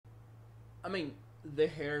I mean, the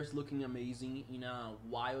hair is looking amazing in a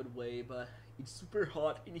wild way, but it's super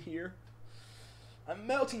hot in here. I'm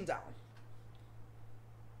melting down.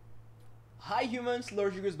 Hi humans,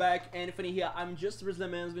 Lord Hugo's back, and Fanny here. I'm just a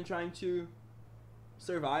resident man who's been trying to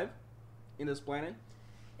survive in this planet.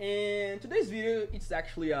 And today's video, it's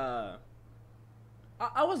actually I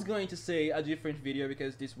was going to say a different video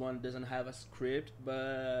because this one doesn't have a script,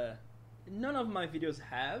 but none of my videos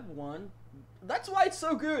have one. That's why it's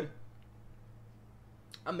so good.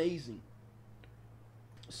 Amazing.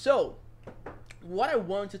 So, what I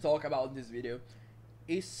want to talk about in this video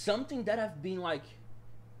is something that I've been like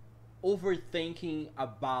overthinking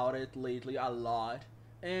about it lately a lot,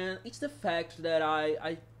 and it's the fact that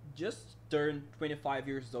I just turned 25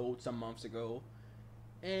 years old some months ago,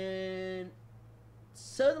 and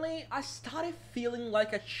suddenly I started feeling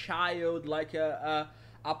like a child, like a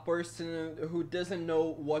person who doesn't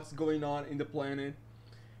know what's going on in the planet.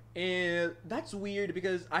 And that's weird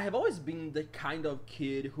because I have always been the kind of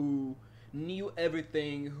kid who knew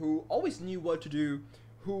everything, who always knew what to do,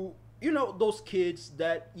 who, you know, those kids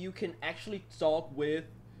that you can actually talk with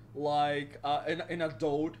like an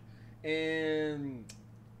adult, and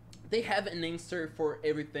they have an answer for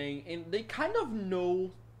everything, and they kind of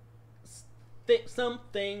know some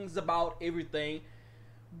things about everything.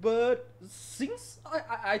 But since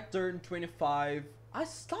I turned 25, I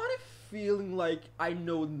started feeling like I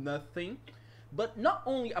know nothing. But not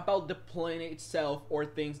only about the planet itself or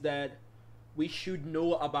things that we should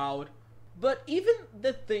know about, but even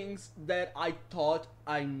the things that I thought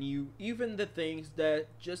I knew, even the things that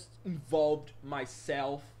just involved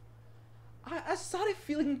myself. I started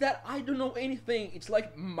feeling that I don't know anything. It's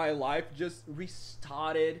like my life just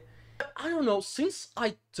restarted. I don't know, since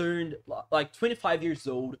I turned like 25 years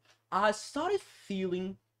old, I started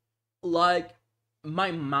feeling like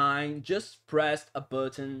my mind just pressed a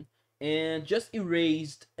button and just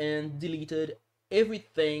erased and deleted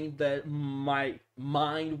everything that my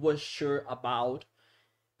mind was sure about.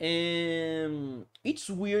 And it's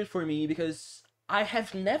weird for me because I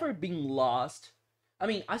have never been lost. I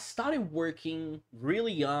mean, I started working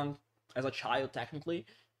really young as a child, technically,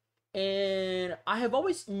 and I have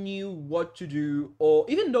always knew what to do, or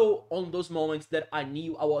even though on those moments that I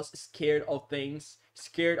knew I was scared of things,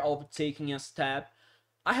 scared of taking a step,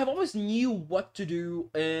 I have always knew what to do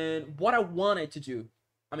and what I wanted to do.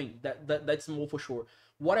 I mean, that's more for sure.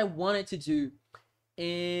 What I wanted to do,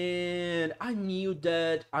 and I knew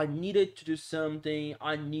that I needed to do something.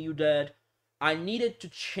 I knew that I needed to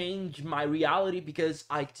change my reality because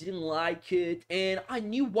I didn't like it, and I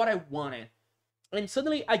knew what I wanted. And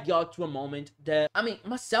suddenly I got to a moment that, I mean,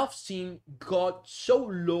 my self-esteem got so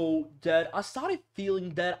low that I started feeling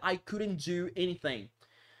that I couldn't do anything.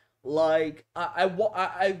 Like, I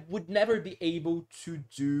would never be able to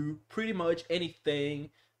do pretty much anything,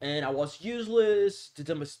 and I was useless, the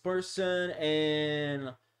dumbest person,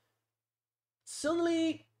 and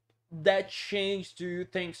suddenly that changed to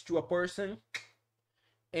thanks to a person,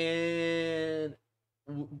 and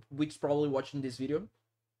which probably watching this video.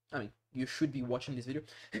 I mean, you should be watching this video.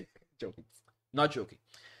 Joking. Not joking.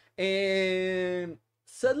 And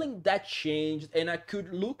suddenly that changed, and I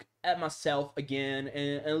could look at myself again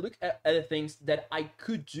and look at the things that I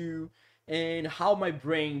could do, and how my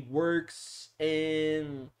brain works,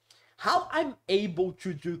 and how I'm able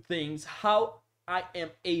to do things, how I am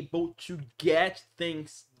able to get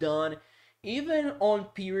things done, even on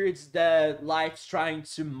periods that life's trying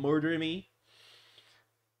to murder me.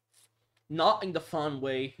 Not in the fun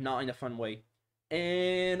way, not in the fun way.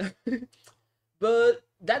 And but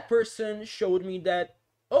that person showed me that,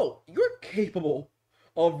 oh, you're capable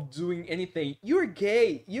of doing anything. You're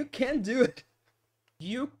gay, you can do it.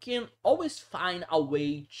 You can always find a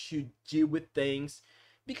way to deal with things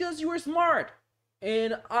because you are smart.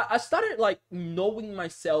 And I started like knowing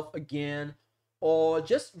myself again, or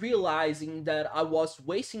just realizing that I was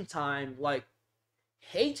wasting time, like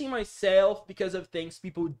hating myself because of things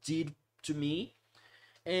people did to me.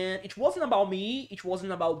 And it wasn't about me, it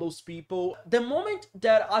wasn't about those people. The moment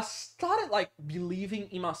that I started like believing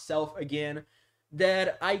in myself again,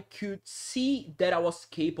 that I could see that I was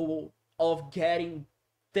capable of getting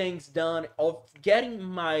things done, of getting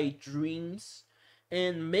my dreams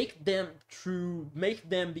and make them true, make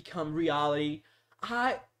them become reality,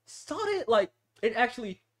 I started like, it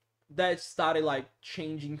actually, that started like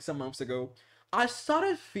changing some months ago. I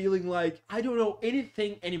started feeling like I don't know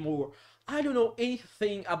anything anymore. I don't know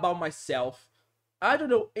anything about myself. I don't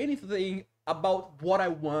know anything about what I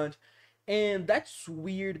want. And that's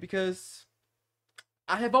weird because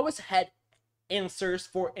I have always had answers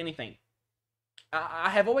for anything. I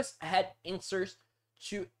have always had answers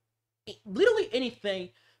to literally anything.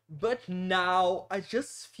 But now I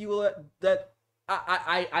just feel that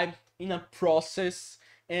I'm in a process,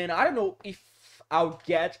 and I don't know if I'll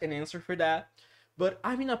get an answer for that, but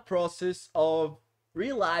I'm in a process of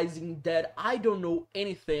realizing that I don't know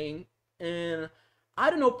anything, and I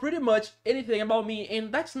don't know pretty much anything about me,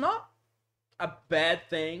 and that's not a bad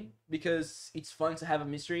thing because it's fun to have a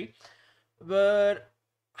mystery, but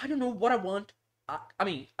I don't know what I want. I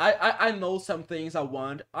mean, I know some things I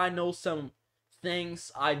want. I know some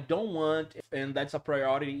things I don't want, and that's a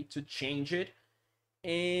priority to change it.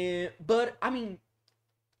 And but I mean,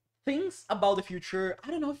 things about the future. I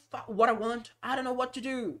don't know what I want. I don't know what to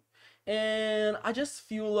do, and I just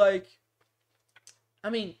feel like, I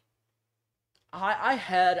mean, I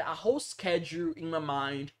had a whole schedule in my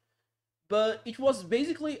mind, but it was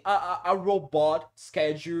basically a robot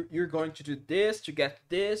schedule. You're going to do this to get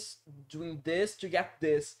this, doing this to get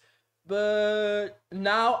this. But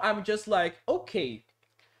now I'm just like, okay,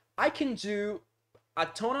 I can do a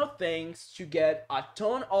ton of things to get a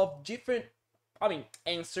ton of different, I mean,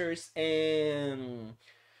 answers and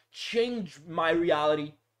change my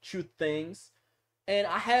reality to things. And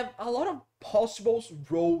I have a lot of possible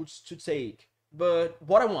roads to take. But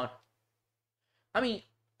what I want, I mean,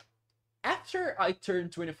 after I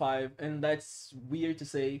turned 25, and that's weird to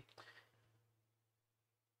say,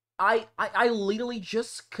 I literally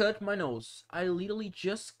just cut my nose. I literally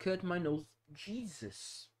just cut my nose.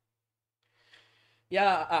 Jesus.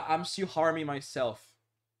 Yeah, I'm still harming myself.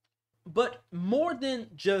 But more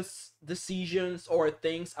than just decisions or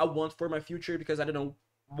things I want for my future because I don't know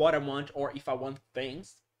what I want or if I want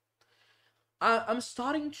things, I'm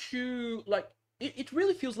starting to like. It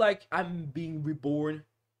really feels like I'm being reborn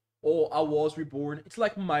or I was reborn. It's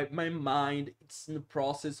like my mind, it's in the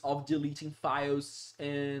process of deleting files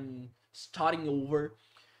and starting over,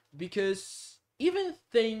 because even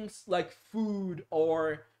things like food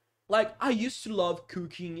or like I used to love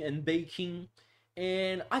cooking and baking,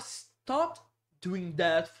 and I stopped doing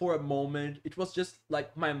that for a moment. It was just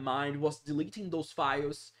like my mind was deleting those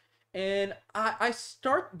files, and I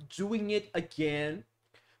start doing it again,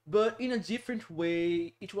 but in a different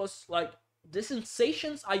way. It was like the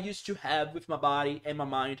sensations I used to have with my body and my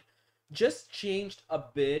mind just changed a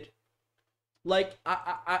bit. Like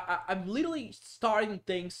I'm literally starting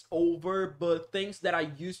things over, but things that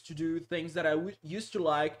I used to do, things that used to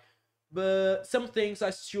like, but some things I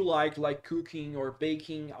still like cooking or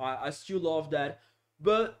baking. I still love that,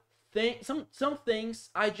 but some things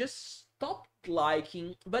I just stopped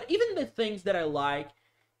liking. But even the things that I like,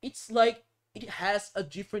 it's like it has a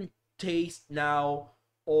different taste now,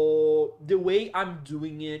 or the way I'm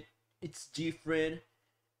doing it, it's different.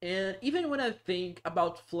 And even when I think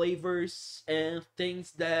about flavors and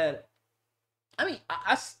things that, I mean,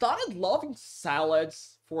 I started loving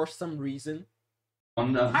salads for some reason.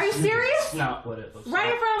 Are you serious? It's not what it looks Right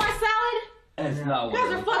in like. front of my salad? It's not You what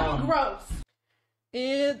guys it are looks fucking gross.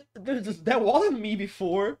 And that wasn't me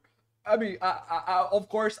before. I mean, of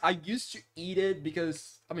course, I used to eat it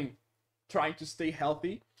because, I mean, trying to stay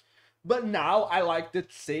healthy. But now I like the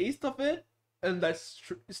taste of it, and that's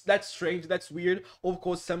strange. That's weird. Of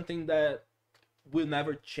course, something that will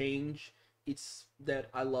never change. It's that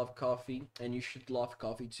I love coffee, and you should love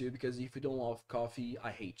coffee too. Because if you don't love coffee, I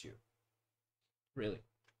hate you. Really.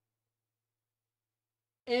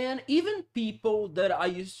 And even people that I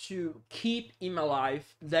used to keep in my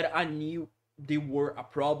life that I knew they were a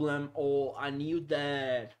problem, or I knew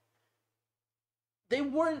that they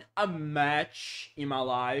weren't a match in my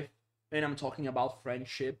life, and I'm talking about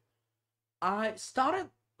friendship, I started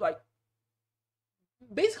like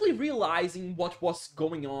basically realizing what was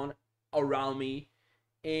going on around me,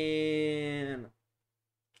 and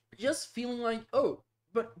just feeling like, oh,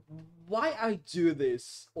 but why I do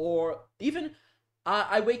this? Or even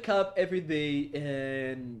I wake up every day,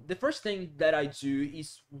 and the first thing that I do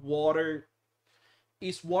is watering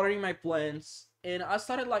my plants, and I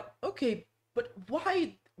started like, okay, but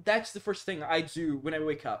why that's the first thing I do when I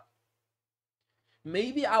wake up?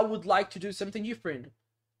 Maybe I would like to do something different.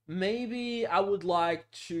 Maybe I would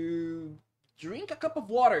like to drink a cup of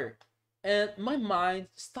water. And my mind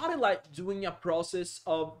started like doing a process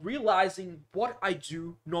of realizing what I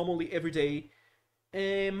do normally every day.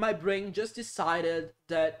 And my brain just decided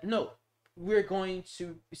that no, we're going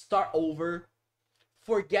to start over.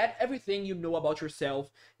 Forget everything you know about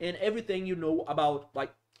yourself and everything you know about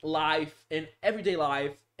like life and everyday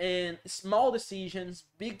life and small decisions,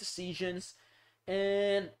 big decisions.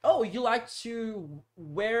 And oh, you like to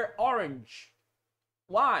wear orange.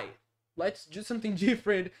 Why? Let's do something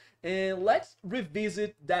different, and let's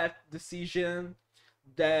revisit that decision,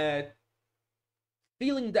 that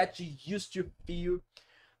feeling that you used to feel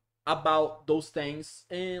about those things.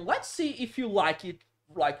 And let's see if you like it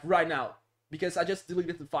like right now, because I just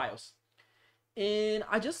deleted the files. And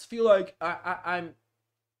I just feel like I'm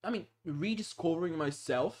rediscovering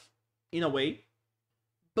myself in a way.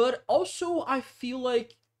 But also I feel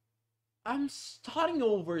like I'm starting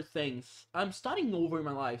over things. I'm starting over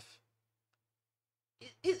my life.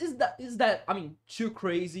 Is that too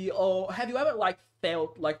crazy? Or have you ever like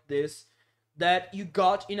felt like this, that you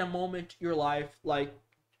got in a moment in your life, like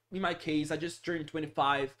in my case I just turned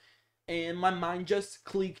 25, and my mind just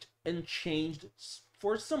clicked and changed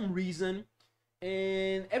for some reason,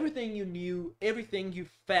 and everything you knew, everything you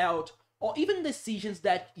felt, or even decisions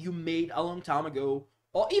that you made a long time ago,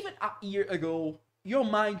 or even a year ago, your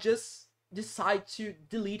mind just decide to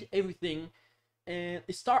delete everything and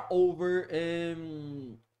start over. I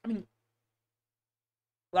mean,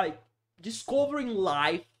 like discovering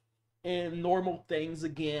life and normal things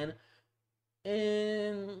again.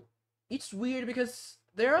 And it's weird because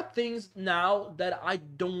there are things now that I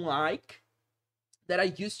don't like that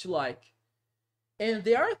I used to like, and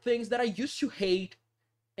there are things that I used to hate,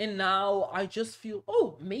 and now I just feel,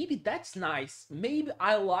 oh, maybe that's nice. Maybe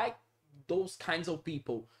I like those kinds of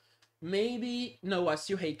people. Maybe no, I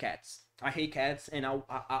still hate cats. I hate cats, and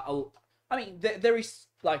there is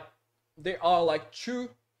like there are like true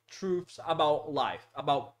truths about life,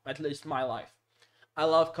 about at least my life. I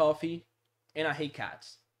love coffee, and I hate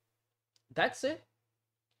cats. That's it.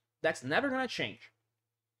 That's never gonna change.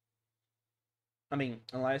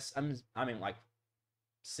 Unless like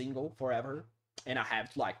single forever, and I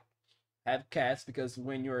have to like have cats, because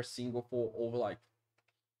when you're single for over like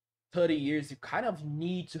 30 years, you kind of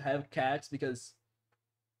need to have cats because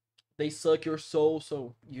they suck your soul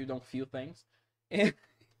so you don't feel things. And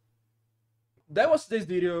that was this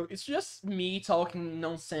video. It's just me talking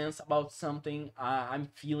nonsense about something I'm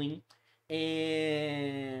feeling.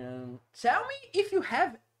 And tell me if you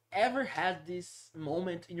have ever had this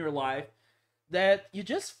moment in your life that you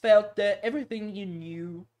just felt that everything you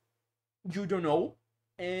knew, you don't know,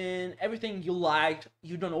 and everything you liked,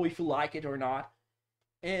 you don't know if you like it or not.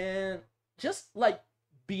 And just like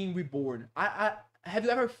being reborn. I have you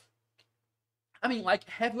ever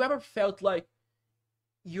have you ever felt like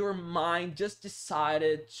your mind just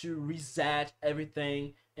decided to reset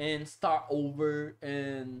everything and start over?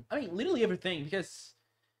 And literally everything, because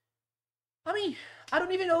I mean I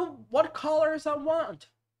don't even know what colors I want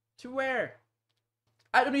to wear.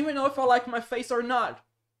 I don't even know if I like my face or not.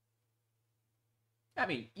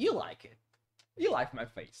 You like it. You like my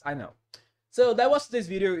face, I know. So that was this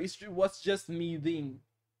video. It was just me being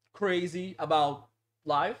crazy about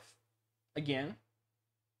life again.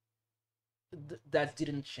 That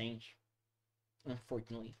didn't change,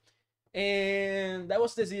 unfortunately. And that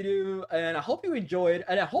was this video, and I hope you enjoyed,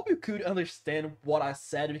 and I hope you could understand what I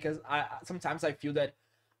said, because I sometimes I feel that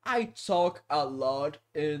I talk a lot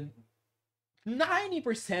and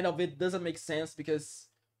 90% of it doesn't make sense, because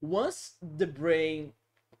once the brain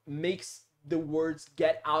makes the words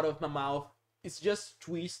get out of my mouth, it's just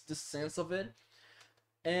twist the sense of it.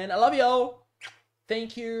 And I love y'all.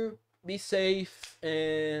 Thank you. Be safe.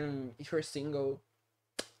 And if you're single,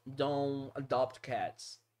 don't adopt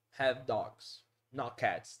cats. Have dogs. Not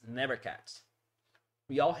cats. Never cats.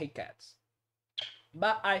 We all hate cats.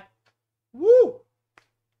 Bye. Woo!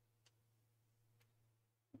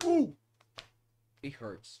 Woo! It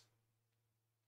hurts.